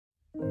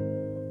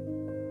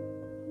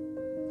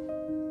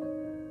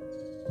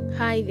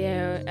Hi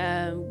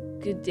there.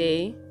 Good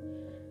day.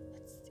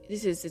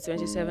 This is the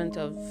 27th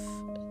of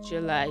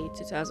July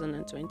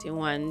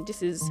 2021.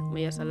 This is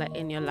Mayasala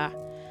Eniola.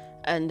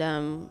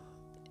 And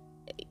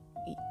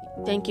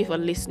thank you for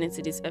listening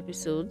to this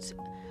episode.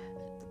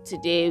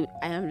 Today,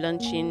 I am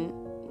launching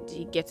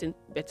the Getting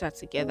Better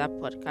Together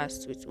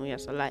podcast with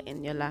Mayasala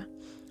Eniola.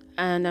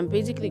 And I'm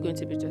basically going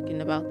to be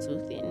talking about two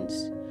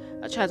things.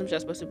 I'll try as much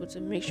as possible to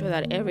make sure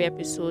that every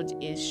episode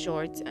is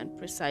short and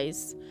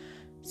precise.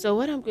 So,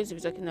 what I'm going to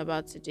be talking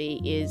about today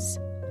is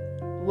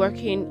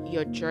working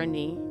your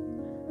journey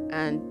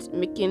and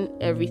making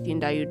everything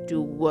that you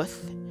do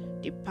worth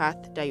the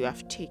path that you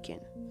have taken.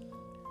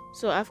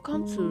 So I've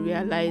come to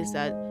realize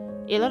that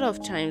a lot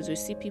of times we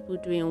see people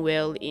doing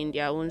well in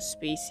their own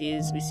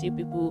spaces, we see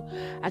people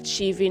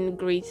achieving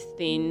great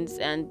things,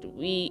 and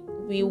we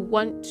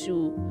want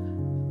to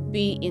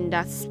be in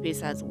that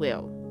space as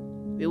well.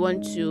 We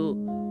want to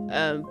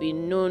be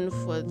known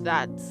for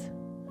that.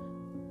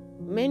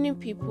 Many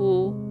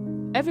people,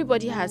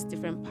 everybody has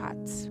different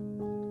paths.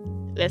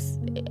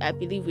 I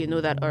believe we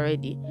know that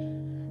already.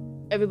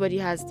 Everybody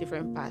has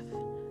different path,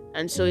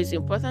 and so it's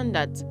important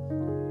that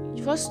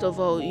first of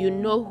all you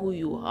know who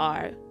you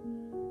are.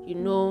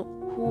 And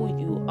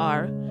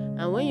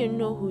when you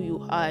know who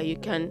you are, you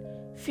can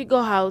figure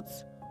out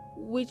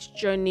which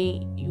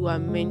journey you are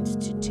meant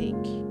to take,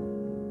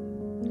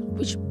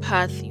 which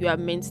path you are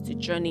meant to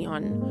journey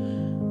on.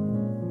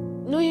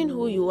 Knowing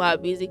who you are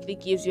basically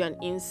gives you an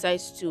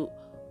insight to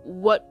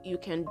what you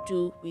can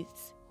do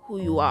with who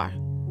you are.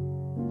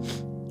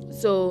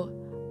 So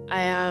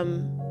I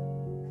am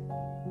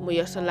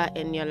Moyosola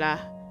Eniola.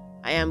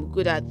 I am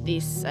good at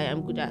this, I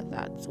am good at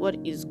that. What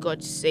is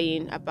God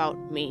saying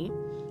about me?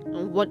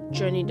 And what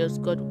journey does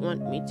God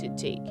want me to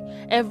take?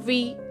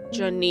 Every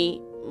journey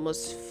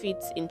must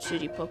fit into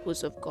the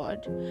purpose of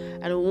God.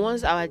 And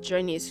once our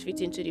journey is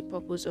fit into the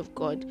purpose of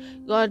God,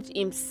 God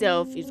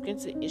Himself is going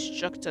to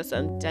instruct us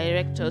and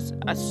direct us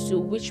as to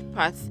which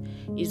path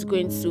is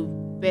going to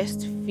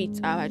best fit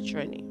our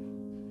journey.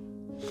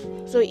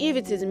 So if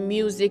it is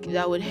music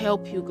that would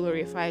help you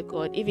glorify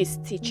God, if it's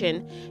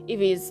teaching, if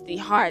it's the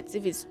heart,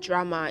 if it's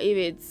drama, if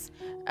it's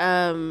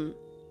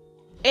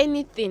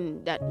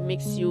anything that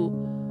makes you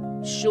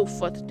show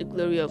forth the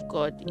glory of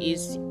God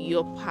is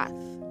your path,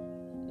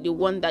 the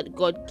one that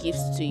God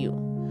gives to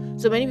you.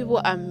 So many people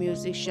are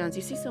musicians.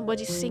 You see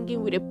somebody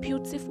singing with a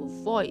beautiful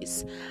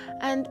voice,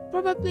 and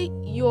probably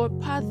your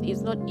path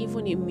is not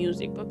even in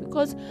music, but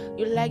because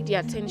you like the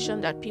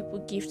attention that people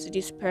give to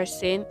this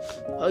person,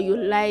 or you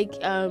like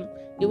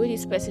the way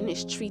this person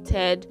is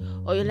treated,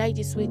 or you like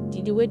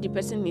the way the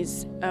person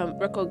is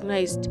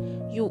recognized,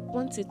 you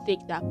want to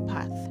take that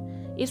path.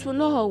 It will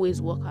not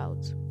always work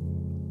out.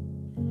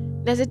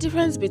 There's a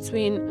difference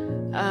between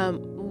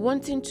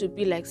wanting to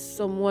be like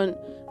someone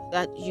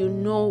that you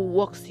know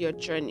walks your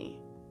journey.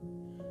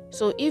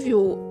 So if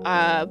you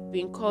are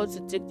being called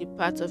to take the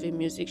path of a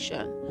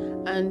musician,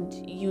 and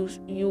you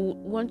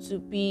want to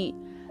be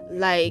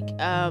like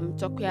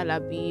Tokwe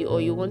Alabi, or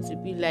you want to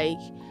be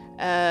like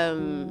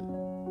um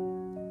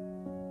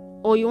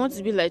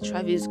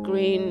Travis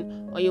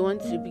Green, or you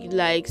want to be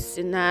like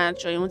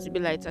Sinach, or you want to be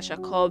like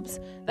Tasha Cobbs,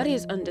 that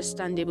is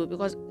understandable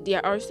because they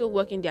are also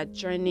working their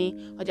journey,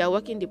 or they are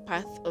working the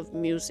path of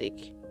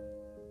music.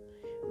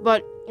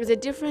 But it's a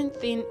different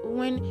thing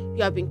when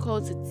you have been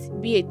called to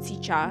be a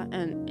teacher,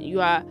 and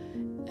you are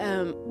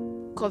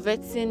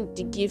coveting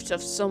the gift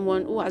of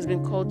someone who has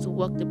been called to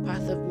walk the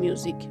path of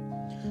music.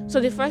 So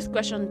the first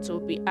question to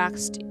be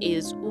asked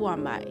is, who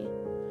am I?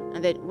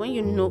 And then when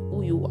you know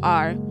who you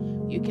are,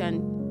 you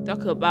can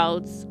talk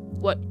about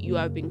what you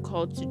have been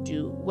called to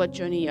do, what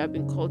journey you have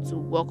been called to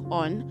walk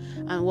on,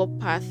 and what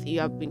path you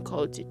have been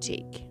called to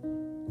take.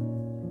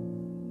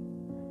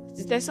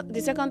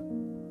 The second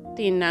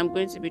thing I'm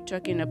going to be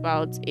talking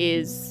about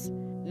is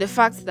the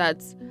fact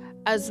that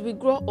as we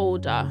grow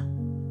older,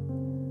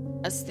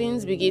 as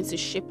things begin to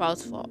shape out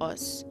for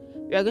us,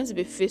 we are going to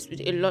be faced with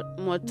a lot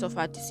more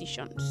tougher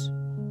decisions.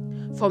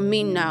 For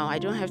me now, I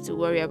don't have to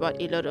worry about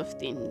a lot of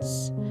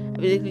things. I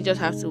basically just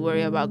have to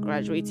worry about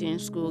graduating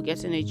school,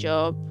 getting a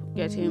job,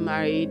 getting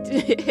married,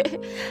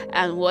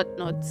 and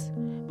whatnot.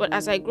 But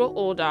as I grow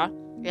older,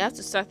 I have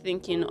to start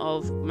thinking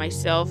of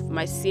myself,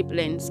 my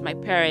siblings, my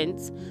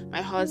parents,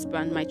 my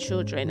husband, my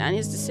children, and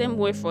it's the same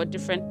way for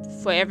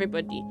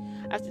everybody.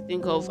 I have to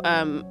think of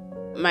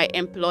my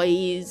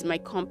employees, my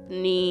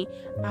company,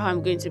 how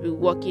I'm going to be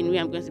working, where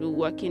I'm going to be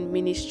working,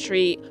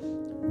 ministry.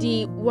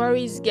 The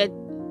worries get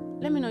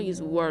Let me not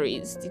use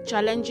worries. The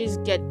challenges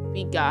get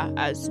bigger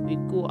as we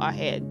go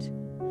ahead.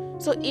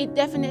 So it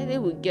definitely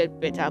will get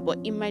better, but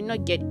it might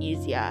not get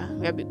easier.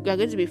 We are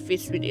going to be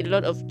faced with a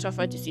lot of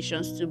tougher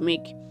decisions to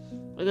make.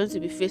 We're going to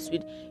be faced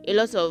with a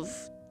lot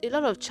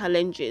of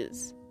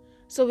challenges.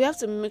 So we have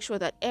to make sure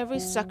that every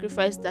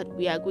sacrifice that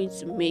we are going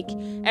to make,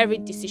 every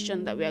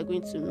decision that we are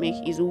going to make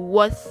is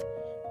worth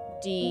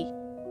the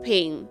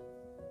pain,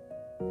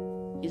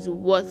 is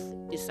worth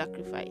the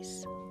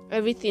sacrifice.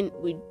 Everything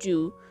we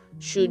do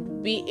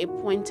should be a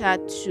pointer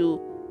to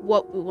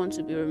what we want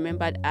to be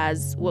remembered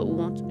as, what we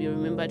want to be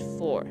remembered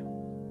for.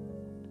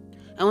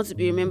 I want to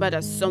be remembered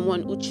as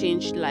someone who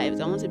changed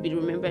lives. I want to be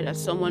remembered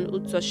as someone who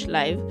touched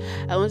lives.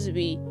 I want to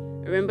be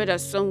remembered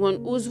as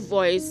someone whose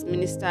voice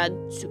ministered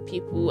to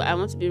people. I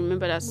want to be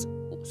remembered as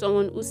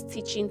someone whose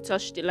teaching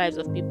touched the lives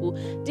of people.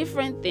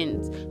 Different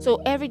things.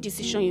 So every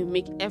decision you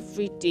make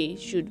every day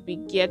should be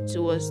geared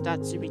towards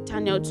that, to be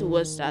channeled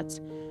towards that,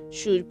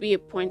 should be a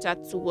pointer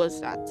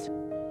towards that.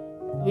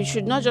 We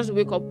should not just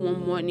wake up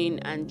one morning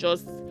and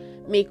just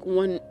make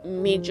one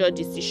major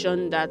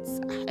decision that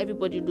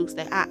everybody looks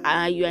like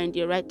you are in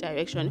the right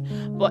direction,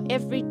 but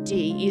every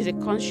day is a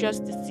conscious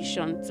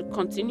decision to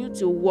continue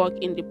to walk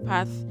in the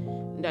path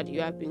that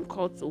you have been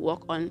called to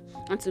walk on,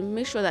 and to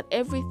make sure that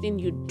everything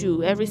you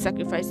do, every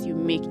sacrifice you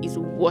make, is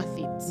worth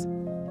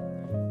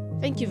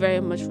it. Thank you very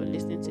much for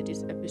listening to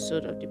this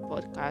episode of the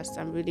podcast.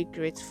 I'm really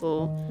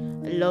grateful.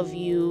 I love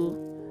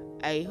you.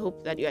 I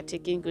hope that you are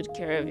taking good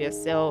care of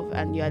yourself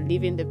and you are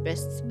living the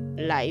best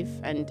life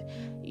and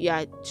you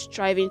are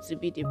striving to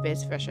be the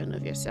best version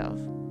of yourself.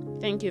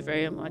 Thank you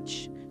very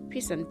much.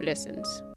 Peace and blessings.